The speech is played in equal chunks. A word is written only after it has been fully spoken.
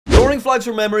Drawing flags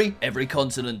from memory, every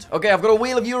continent. Okay, I've got a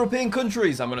wheel of European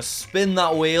countries. I'm going to spin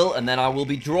that wheel, and then I will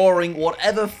be drawing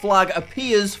whatever flag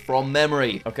appears from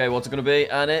memory. Okay, what's it going to be?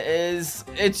 And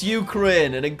it's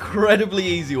Ukraine, an incredibly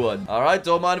easy one. All right,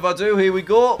 don't mind if I do. Here we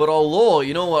go. But although,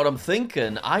 you know what I'm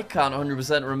thinking? I can't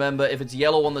 100% remember if it's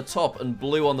yellow on the top and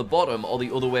blue on the bottom or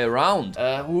the other way around.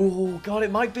 Oh, God,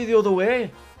 it might be the other way.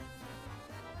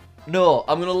 No,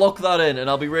 I'm going to lock that in, and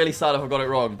I'll be really sad if I got it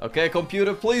wrong. Okay,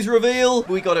 computer, please reveal.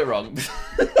 We got it wrong.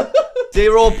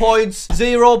 0 points,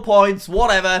 0 points,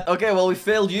 whatever. Okay, well, we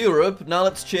failed Europe. Now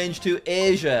let's change to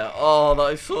Asia. Oh,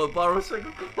 that is so embarrassing.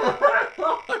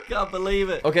 I can't believe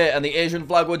it. Okay, and the Asian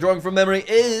flag we're drawing from memory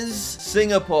is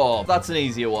Singapore. That's an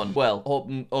easier one. Well,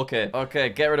 okay. Okay,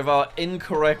 get rid of our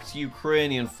incorrect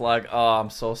Ukrainian flag. Oh, I'm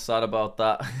so sad about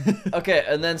that. Okay,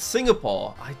 and then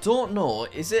Singapore. I don't know.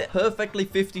 Is it perfectly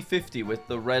 50-50 with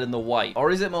the red and the white?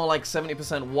 Or is it more like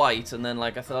 70% white and then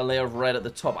like a layer of red at the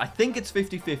top? I think it's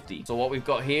 50-50. So what we've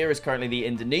got here is currently the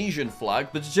Indonesian flag.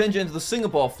 But to change it into the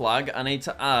Singapore flag, I need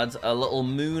to add a little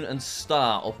moon and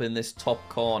star up in this top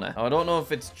corner. Now, I don't know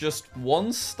if it's just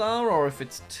 1 star or if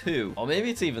it's 2. Or maybe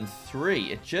it's even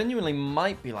 3. It genuinely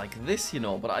might be like this, you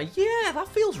know. But yeah, that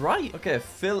feels right. Okay,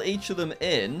 fill each of them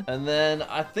in. And then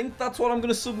I think that's what I'm going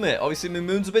to submit. Obviously, my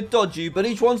moon's a bit dodgy, but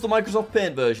each one's the Microsoft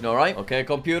Paint version, all right? Okay,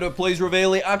 computer, please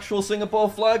reveal the actual Singapore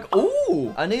flag.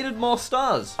 Ooh, I needed more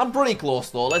stars. I'm pretty close,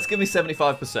 though. Let's give me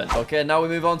 75%. Okay, now we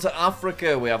move on to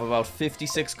Africa. We have about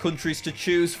 56 countries to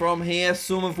choose from here,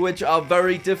 some of which are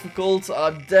very difficult.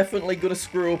 I'm definitely going to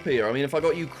screw up here. I mean, if I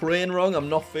got Ukraine wrong, I'm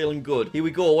not feeling good. Here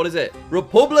we go. What is it?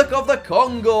 Republic of the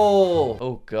Congo.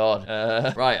 Oh, God.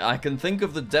 Right, I can think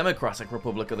of the Democratic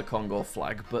Republic of the Congo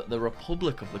flag, but the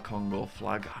Republic of the Congo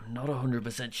flag, I'm not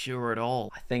 100% sure at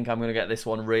all. I think I'm going to get this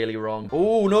one really wrong.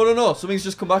 Oh, no, no, no. Something's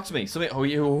just come back to me.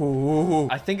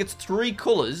 I think it's 3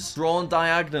 colors drawn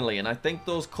diagonally, and I think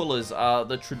those colors are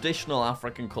the traditional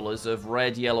African colors of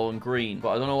red, yellow, and green. But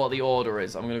I don't know what the order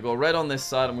is. I'm going to go red on this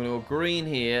side. I'm going to go green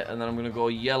here, and then I'm going to go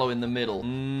yellow in the middle.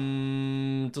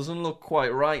 Doesn't look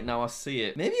quite right now I see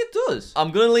it. Maybe it does.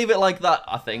 I'm going to leave it like that,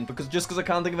 I think, because I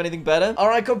can't think of anything better. All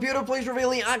right, computer, please reveal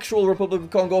the actual Republic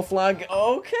of Congo flag.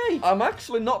 Okay. I'm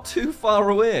actually not too far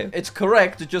away. It's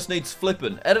correct. It just needs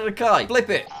flipping. Editor Kai, flip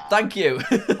it. Thank you.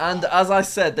 And as I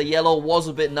said, the yellow was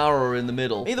a bit narrower in the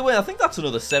middle. Either way, I think that's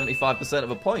another 75%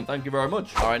 of a point. Thank you very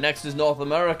much. All right, next is North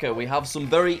America. We have some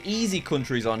very easy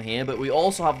countries on here, but we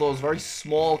also have those very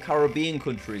small Caribbean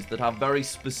countries that have very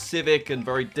specific and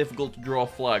very difficult to draw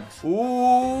flags.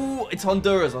 Ooh, it's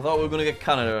Honduras. I thought we were going to get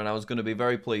Canada, and I was going to be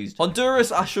very pleased.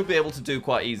 Honduras, I should be able to do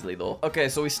quite easily, though. Okay,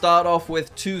 so we start off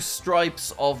with 2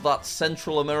 stripes of that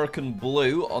Central American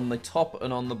blue on the top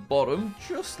and on the bottom,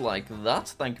 just like that.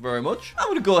 Thank you very much. I'm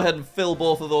going to go ahead and fill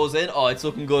both of those in. Oh, it's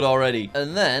looking good already.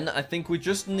 And then I think we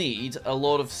just need a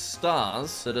lot of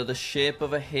stars that are the shape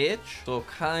of a H. So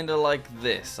kind of like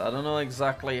this. I don't know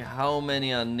exactly how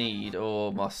many I need.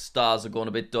 Oh, my stars are going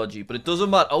a bit dodgy, but it doesn't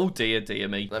matter. Oh, dear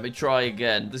me. Let me try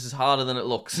again. This is harder than it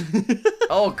looks.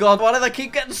 Oh, God. Why do they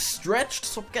keep getting stretched?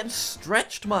 Stop getting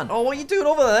stretched, man. Oh, what are you doing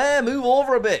over there? Move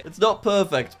over a bit. It's not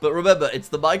perfect, but remember, it's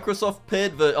the Microsoft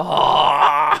Paint version.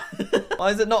 Oh! Why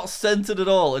is it not centered at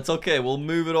all? It's okay. We'll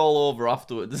move it all over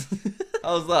afterwards.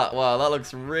 How's that? Wow, that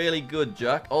looks really good,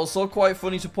 Jack. Also, quite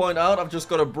funny to point out, I've just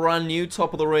got a brand new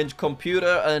top-of-the-range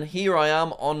computer, and here I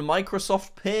am on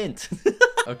Microsoft Paint.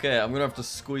 Okay, I'm gonna have to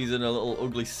squeeze in a little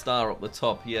ugly star up the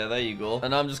top. Yeah, there you go.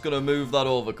 And I'm just gonna move that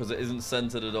over because it isn't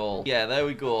centered at all. Yeah, there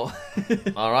we go.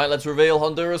 All right, let's reveal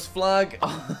Honduras flag.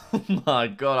 Oh my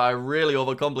God, I really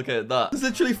overcomplicated that. There's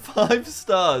literally 5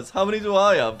 stars. How many do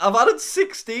I have? I've added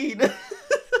 16.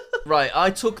 Right, I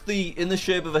took the in the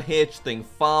shape of a H thing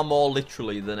far more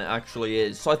literally than it actually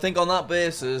is. So I think on that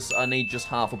basis, I need just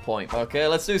half a point. Okay,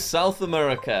 let's do South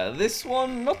America. This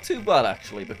one, not too bad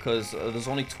actually, because there's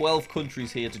only 12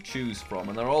 countries here to choose from,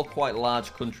 and they're all quite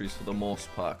large countries for the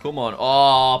most part. Come on.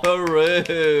 Oh,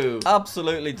 Peru.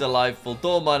 Absolutely delightful.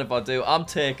 Don't mind if I do. I'm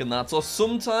taking that. So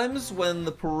sometimes when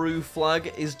the Peru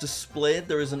flag is displayed,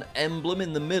 there is an emblem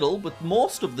in the middle, but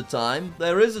most of the time,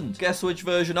 there isn't. Guess which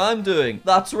version I'm doing?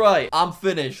 That's right. I'm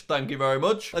finished. Thank you very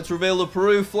much. Let's reveal the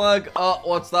Peru flag. Oh,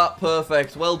 what's that?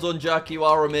 Perfect. Well done, Jack. You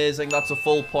are amazing. That's a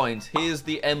full point. Here's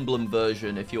the emblem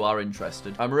version if you are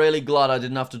interested. I'm really glad I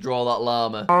didn't have to draw that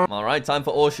llama. All right, time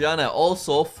for Oceania.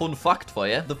 Also, fun fact for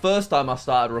you. The first time I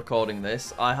started recording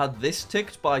this, I had this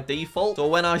ticked by default. So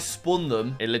when I spun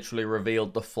them, it literally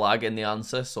revealed the flag in the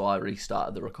answer. So I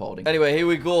restarted the recording. Anyway, here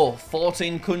we go.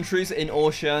 14 countries in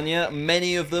Oceania.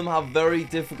 Many of them have very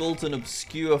difficult and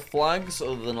obscure flags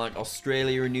other than like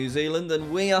Australia and New Zealand.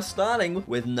 And we are starting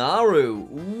with Nauru.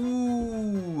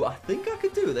 Ooh, I think I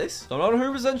could do this. So I'm not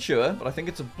 100% sure, but I think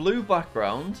it's a blue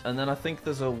background. And then I think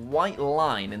there's a white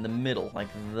line in the middle, like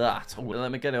that. Oh,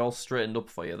 let me get it all straightened up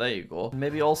for you. There you go.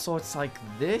 Maybe also it's like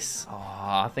this. Oh,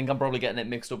 I think I'm probably getting it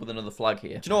mixed up with another flag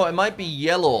here. Do you know what? It might be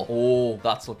yellow. Oh,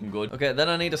 that's looking good. Okay, then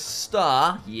I need a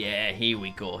star. Yeah, here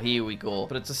we go. Here we go.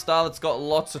 But it's a star that's got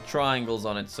lots of triangles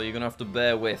on it, so you're gonna have to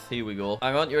bear with. Here we go.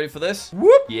 Hang on, you ready for this?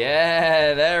 Whoop!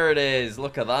 Yeah, there it is.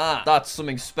 Look at that. That's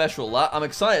something special, that. I'm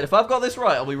excited. If I've got this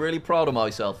right, I'll be really proud of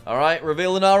myself. All right,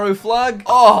 reveal the Nauru flag.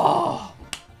 Oh!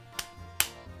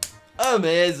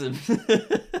 Amazing.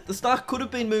 The star could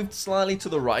have been moved slightly to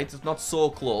the right. It's not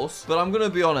so close. But I'm going to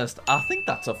be honest. I think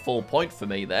that's a full point for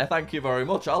me there. Thank you very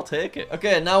much. I'll take it.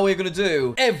 Okay, now we're going to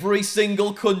do every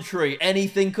single country.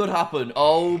 Anything could happen.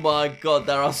 Oh my god,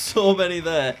 there are so many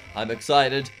there. I'm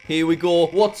excited. Here we go.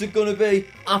 What's it going to be?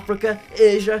 Africa,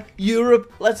 Asia,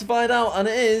 Europe. Let's find out. And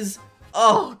it is...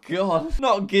 Oh god,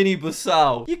 not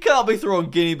Guinea-Bissau. You can't be throwing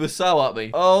Guinea-Bissau at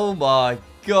me. Oh my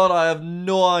god, I have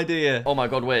no idea. Oh my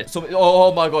god, wait.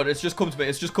 Oh my god, it's just come to me.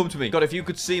 It's just come to me. God, if you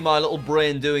could see my little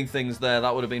brain doing things there,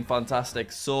 that would have been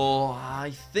fantastic. So,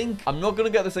 I think I'm not going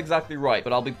to get this exactly right,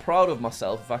 but I'll be proud of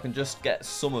myself if I can just get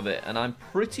some of it. And I'm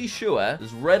pretty sure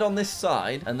there's red on this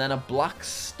side and then a black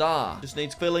star. Just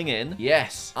needs filling in.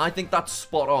 Yes, I think that's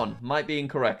spot on. Might be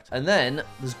incorrect. And then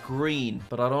there's green,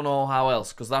 but I don't know how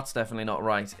else, because that's definitely not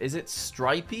right. Is it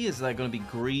stripy? Is there going to be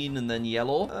green and then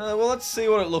yellow? Well, let's see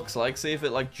what it looks like. See if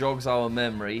it like jogs our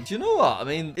memory. Do you know what? I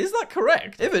mean, is that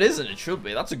correct? If it isn't, it should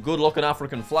be. That's a good looking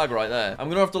African flag right there. I'm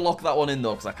gonna have to lock that one in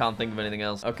though, because I can't think of anything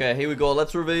else. Okay, here we go.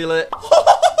 Let's reveal it.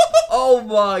 Oh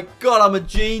my god, I'm a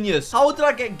genius. How did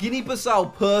I get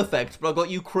Guinea-Bissau perfect, but I got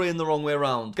Ukraine the wrong way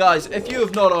around? Guys, if you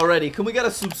have not already, can we get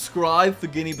a subscribe for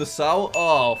Guinea-Bissau?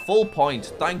 Oh, full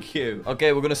point. Thank you.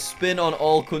 Okay, we're going to spin on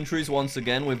all countries once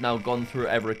again. We've now gone through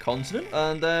every continent.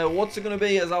 And what's it going to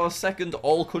be as our second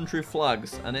all-country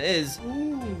flags? And it is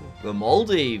the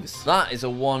Maldives. That is a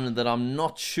one that I'm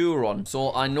not sure on.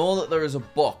 So I know that there is a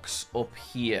box up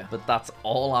here, but that's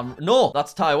all I'm... No,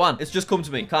 that's Taiwan. It's just come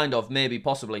to me. Kind of, maybe,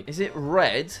 possibly. Is it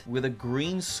red with a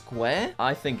green square?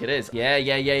 I think it is. Yeah.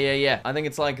 I think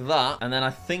it's like that. And then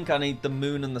I think I need the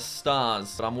moon and the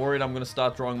stars. But I'm worried I'm going to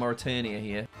start drawing Mauritania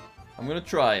here. I'm going to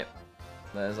try it.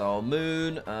 There's our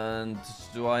moon, and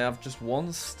do I have just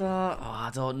one star? Oh,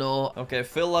 I don't know. Okay,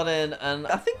 fill that in, and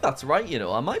I think that's right, you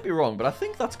know. I might be wrong, but I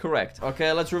think that's correct.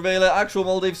 Okay, let's reveal it. Actual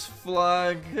Maldives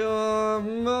flag.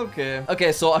 Okay.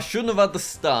 Okay, so I shouldn't have had the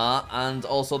star, and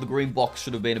also the green box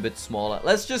should have been a bit smaller.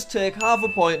 Let's just take half a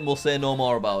point, and we'll say no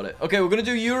more about it. Okay, we're going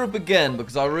to do Europe again,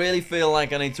 because I really feel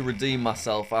like I need to redeem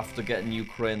myself after getting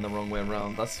Ukraine the wrong way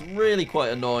around. That's really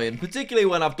quite annoying, particularly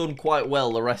when I've done quite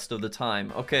well the rest of the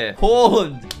time. Okay, Poland.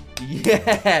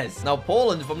 Yes! Now,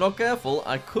 Poland, if I'm not careful,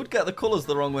 I could get the colours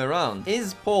the wrong way around.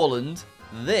 Is Poland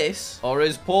this, or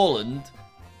is Poland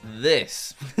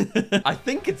this? I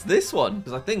think it's this one,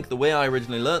 because I think the way I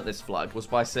originally learnt this flag was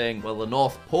by saying, well, the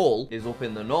North Pole is up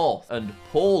in the north, and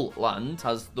Poland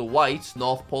has the white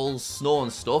North Pole's snow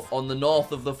and stuff on the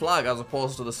north of the flag as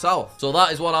opposed to the south. So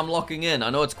that is what I'm locking in.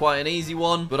 I know it's quite an easy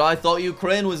one, but I thought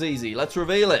Ukraine was easy. Let's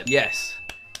reveal it. Yes.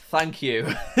 Thank you.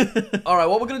 Alright,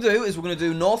 what we're going to do is we're going to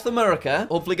do North America,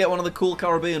 hopefully get one of the cool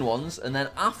Caribbean ones, and then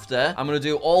after, I'm going to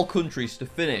do all countries to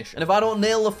finish. And if I don't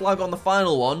nail the flag on the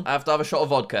final one, I have to have a shot of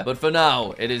vodka. But for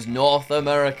now, it is North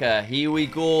America. Here we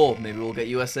go. Maybe we'll get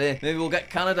USA. Maybe we'll get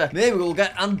Canada. Maybe we'll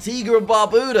get Antigua and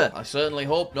Barbuda. I certainly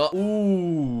hope not.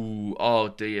 Ooh. Oh,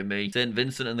 dear me. St.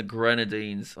 Vincent and the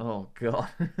Grenadines. Oh, God.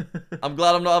 I'm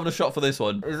glad I'm not having a shot for this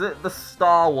one. Is it the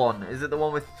star one? Is it the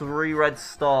one with 3 red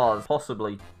stars?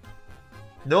 Possibly.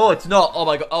 No, it's not. Oh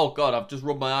my god. Oh god, I've just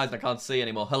rubbed my eyes and I can't see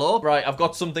anymore. Hello? Right, I've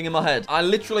got something in my head. I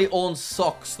literally own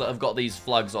socks that have got these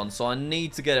flags on, so I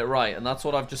need to get it right. And that's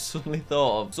what I've just suddenly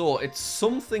thought of. So, it's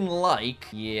something like...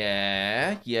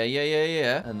 Yeah.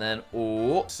 And then,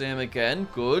 oh, same again.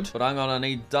 Good. But hang on, I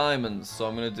need diamonds. So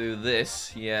I'm going to do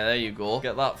this. Yeah, there you go.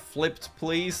 Get that flipped,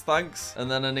 please. Thanks.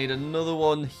 And then I need another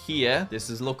one here.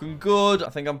 This is looking good. I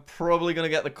think I'm probably going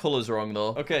to get the colors wrong,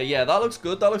 though. Okay, yeah, that looks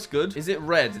good. That looks good. Is it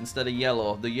red instead of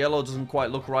yellow? The yellow doesn't quite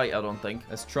look right, I don't think.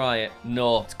 Let's try it.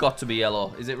 No, it's got to be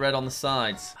yellow. Is it red on the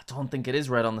sides? I don't think it is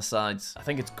red on the sides. I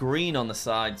think it's green on the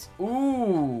sides.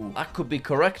 Ooh, that could be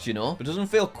correct, you know. It doesn't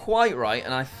feel quite right,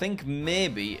 and I think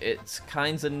maybe it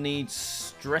kind of needs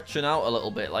stretching out a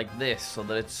little bit like this so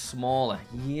that it's smaller.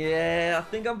 Yeah, I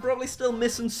think I'm probably still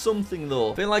missing something,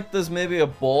 though. I feel like there's maybe a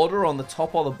border on the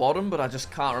top or the bottom, but I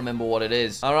just can't remember what it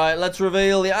is. All right, let's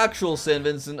reveal the actual St.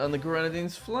 Vincent and the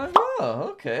Grenadines flag.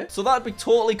 Oh, okay. So that'd be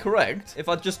totally correct if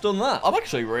I'd just done that. I'm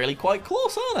actually really quite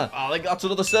close, aren't I? I think that's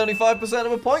another 75%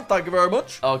 of a point. Thank you very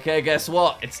much. Okay, guess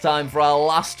what? It's time for our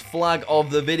last flag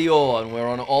of the video, and we're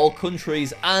on all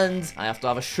countries, and I have to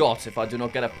have a shot if I do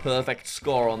not get a perfect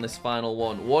score on this final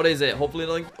one. What is it? Hopefully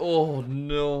nothing. Oh,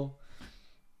 no.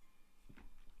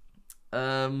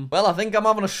 Well, I think I'm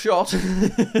having a shot,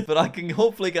 but I can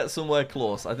hopefully get somewhere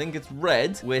close. I think it's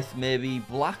red with maybe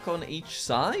black on each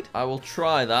side. I will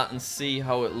try that and see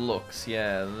how it looks.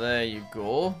 Yeah, there you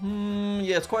go.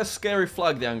 Yeah, it's quite a scary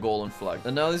flag, the Angolan flag.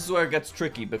 And now this is where it gets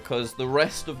tricky because the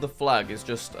rest of the flag is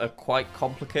just a quite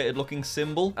complicated looking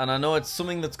symbol. And I know it's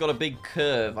something that's got a big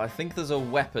curve. I think there's a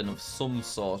weapon of some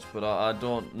sort, but I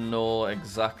don't know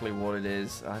exactly what it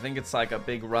is. I think it's like a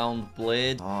big round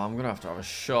blade. Oh, I'm gonna have a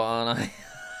shot, aren't I?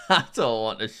 I don't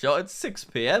want a shot. It's 6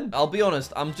 p.m. I'll be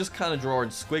honest, I'm just kind of drawing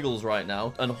squiggles right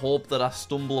now and hope that I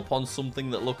stumble upon something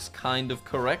that looks kind of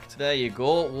correct. There you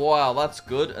go. Wow, that's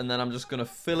good. And then I'm just going to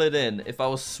fill it in. If I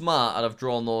was smart, I'd have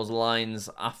drawn those lines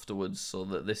afterwards so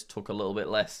that this took a little bit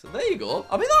less. There you go.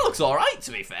 I mean, that looks all right,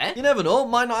 to be fair. You never know.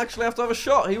 Might not actually have to have a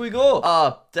shot. Here we go.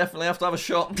 Definitely have to have a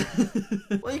shot.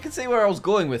 Well, you can see where I was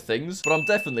going with things, but I'm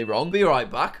definitely wrong. Be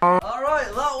right back. All right,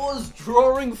 that was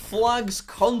Drawing Flags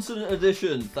Continent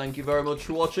Edition. Thank you very much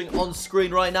for watching. On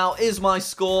screen right now is my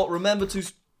score. Remember to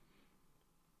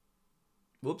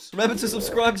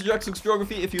subscribe to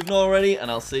JackSucksGeography if you've not already,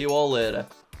 and I'll see you all later.